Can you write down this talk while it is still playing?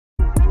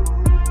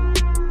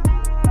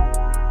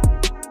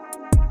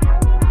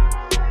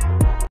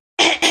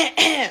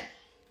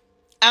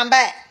I'm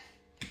back.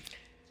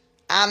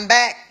 I'm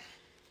back.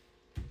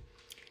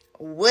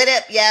 What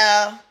up,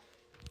 y'all?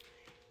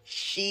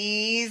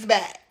 She's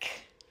back.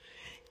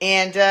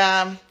 And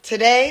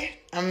today,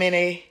 I'm in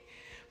a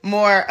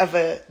more of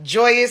a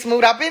joyous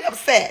mood. I've been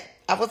upset.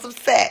 I was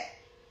upset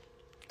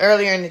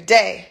earlier in the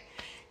day.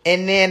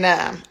 And then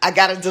I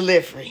got a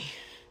delivery.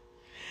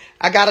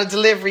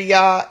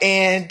 Y'all.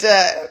 And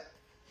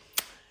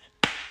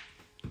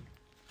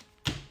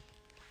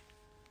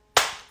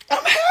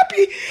I'm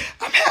happy.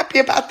 I'm happy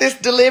about this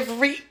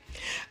delivery.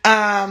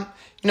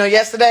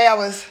 Yesterday I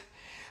was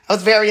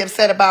very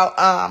upset about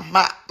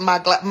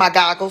my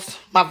goggles,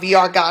 my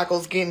VR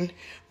goggles getting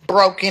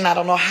broken. I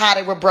don't know how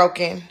they were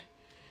broken.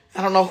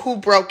 I don't know who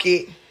broke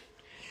it.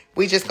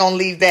 We just gonna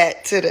leave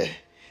that to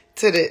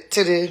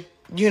the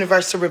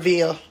universe to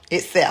reveal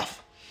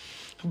itself.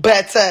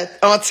 But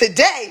on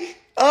today,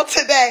 I'm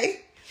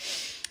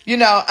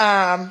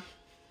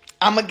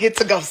gonna get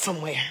to go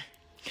somewhere.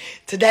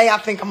 Today, I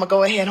think I'm going to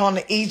go ahead on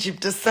to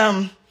Egypt or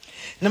something.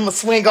 And I'm going to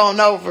swing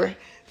on over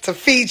to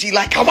Fiji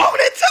like I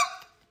wanted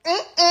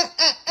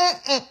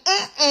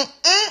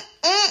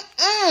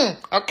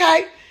to.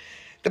 Okay?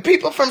 The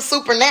people from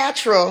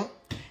Supernatural,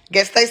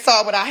 guess they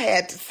saw what I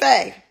had to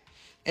say.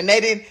 And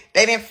they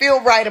didn't feel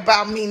right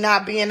about me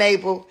not being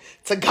able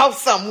to go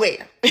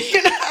somewhere.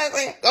 You know what I'm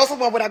saying? Go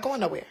somewhere without going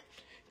nowhere.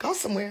 Go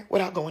somewhere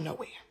without going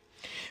nowhere.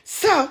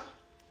 So,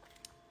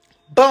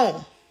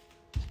 boom.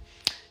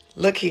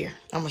 Look here.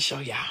 I'm going to show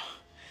y'all.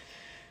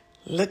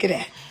 Look at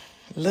that.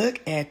 Look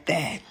at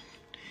that.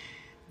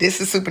 This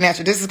is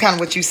Supernatural. This is kind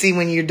of what you see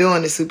when you're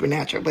doing the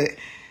Supernatural. But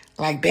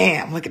like,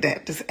 bam, look at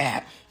that. This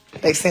app.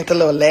 They sent a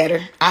little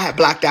letter. I had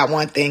blocked out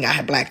one thing. I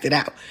had blacked it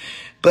out.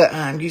 But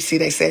you see,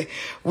 they said,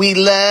 we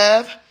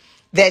love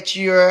that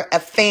you're a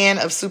fan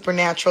of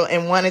Supernatural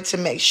and wanted to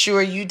make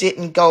sure you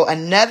didn't go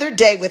another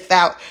day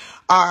without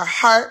our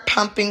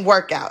heart-pumping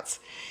workouts.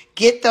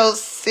 Get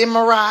those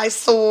samurai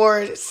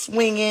sword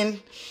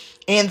swinging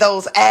and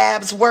those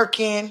abs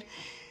working.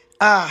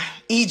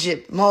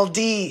 Egypt,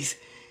 Maldives,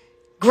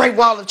 Great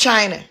Wall of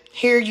China.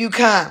 Here you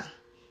come.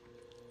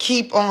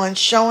 Keep on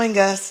showing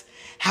us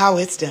how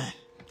it's done.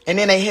 And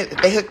then they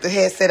hooked the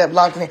headset up,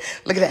 logged in.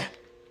 Look at that.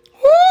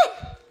 Woo!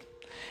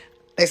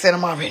 They said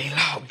I'm already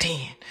logged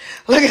in.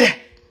 Look at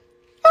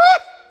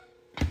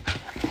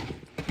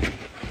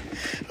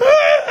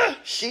that.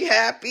 She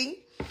happy.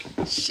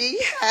 She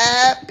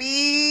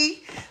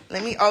happy.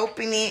 Let me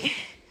open it.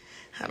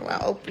 How do I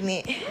open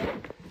it?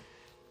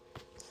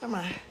 Come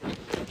on.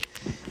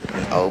 Let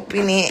me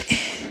open it.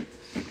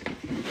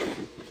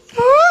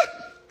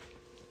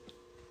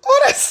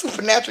 Oh, that's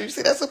Supernatural. You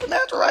see that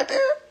Supernatural right there?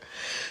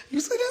 You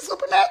see that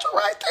Supernatural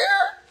right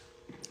there?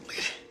 Look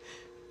at it.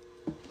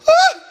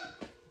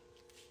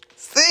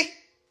 See?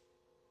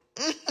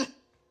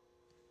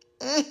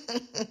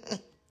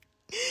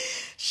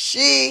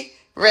 She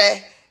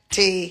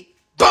ready.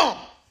 Boom.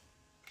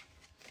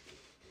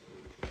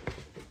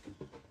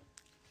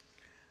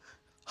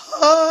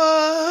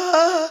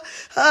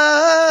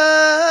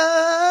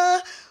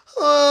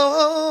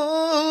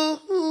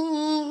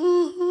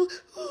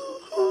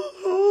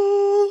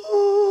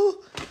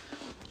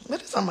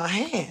 What is on my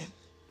hand?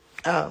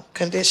 Oh,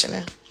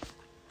 conditioner.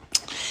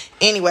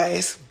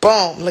 Anyways,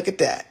 boom, look at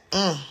that.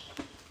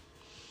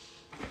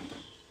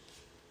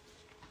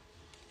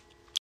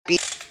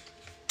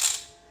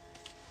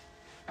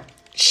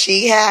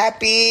 She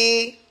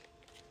happy.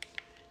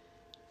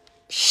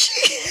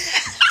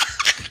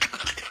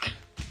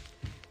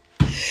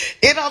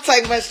 It don't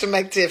take much to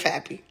make Tiff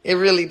happy. It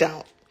really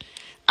don't.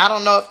 I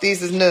don't know if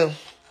these is new.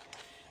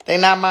 They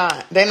not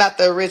mine. They not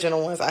the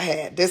original ones I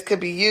had. This could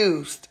be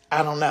used.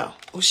 I don't know.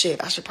 Oh,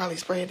 shit. I should probably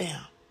spray it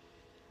down.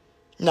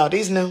 No,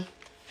 these new.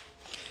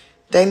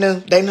 They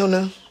new.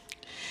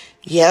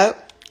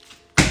 Yep.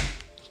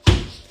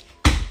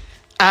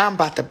 I'm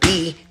about to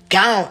be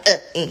gone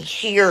up in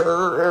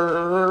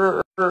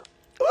here.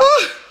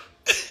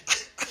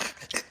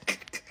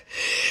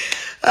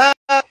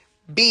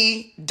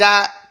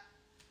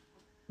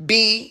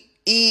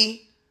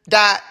 B.E.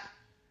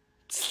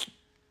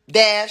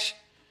 dash.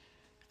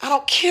 I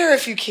don't care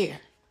if you care.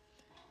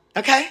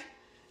 Okay? I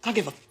don't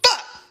give a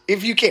fuck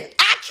if you care.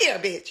 I care,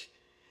 bitch.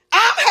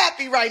 I'm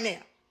happy right now.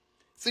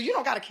 So you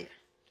don't gotta care.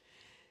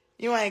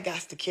 You ain't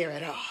got to care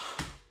at all.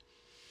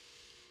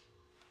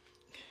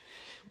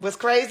 What's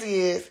crazy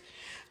is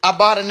I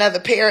bought another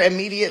pair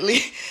immediately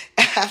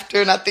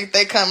after, and I think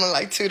they come in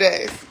like 2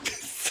 days.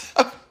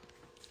 So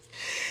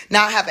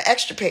now I have an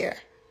extra pair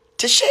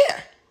to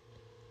share.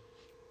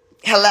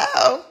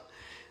 Hello?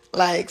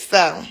 Like,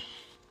 so.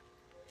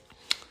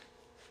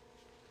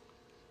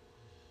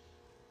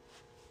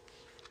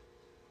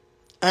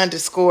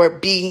 Underscore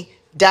B.B.E.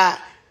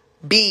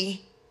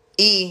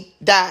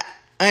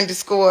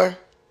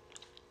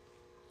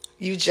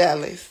 You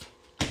jealous.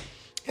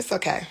 It's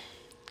okay.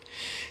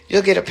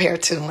 You'll get a pair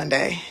too one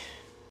day.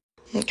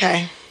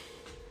 Okay.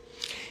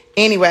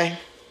 Anyway,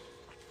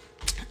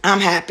 I'm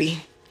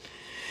happy.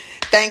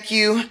 Thank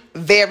you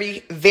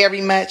very,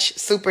 very much,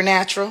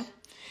 Supernatural.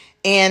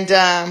 And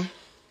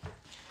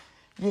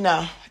you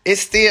know,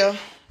 it's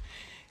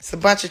a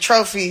bunch of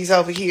trophies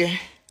over here.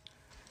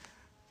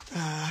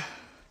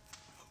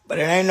 But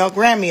there ain't no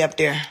Grammy up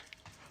there.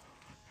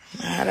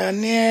 Not a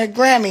near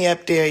Grammy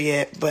up there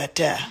yet. But,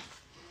 yeah.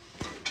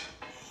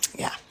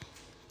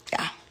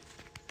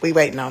 We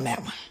waiting on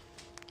that one.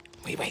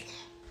 We waiting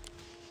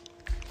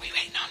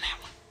on that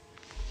one.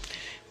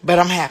 But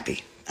I'm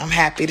happy. I'm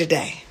happy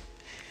today.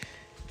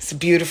 It's a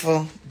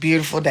beautiful,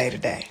 beautiful day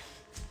today.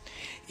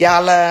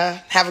 Y'all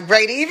have a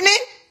great evening.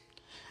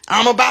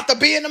 I'm about to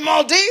be in the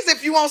Maldives.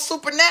 If you want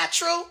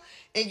Supernatural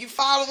and you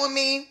following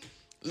me,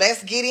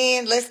 let's get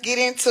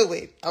into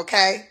it,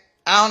 okay?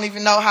 I don't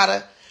even know how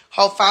the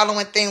whole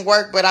following thing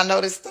worked, but I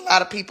noticed a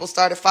lot of people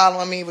started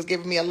following me, was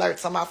giving me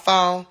alerts on my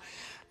phone,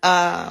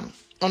 on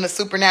the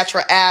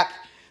Supernatural app.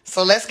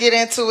 So let's get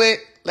into it.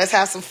 Let's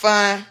have some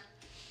fun.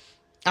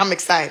 I'm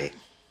excited.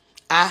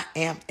 I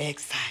am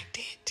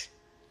excited.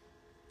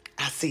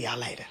 I'll see y'all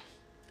later.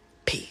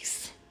 Peace.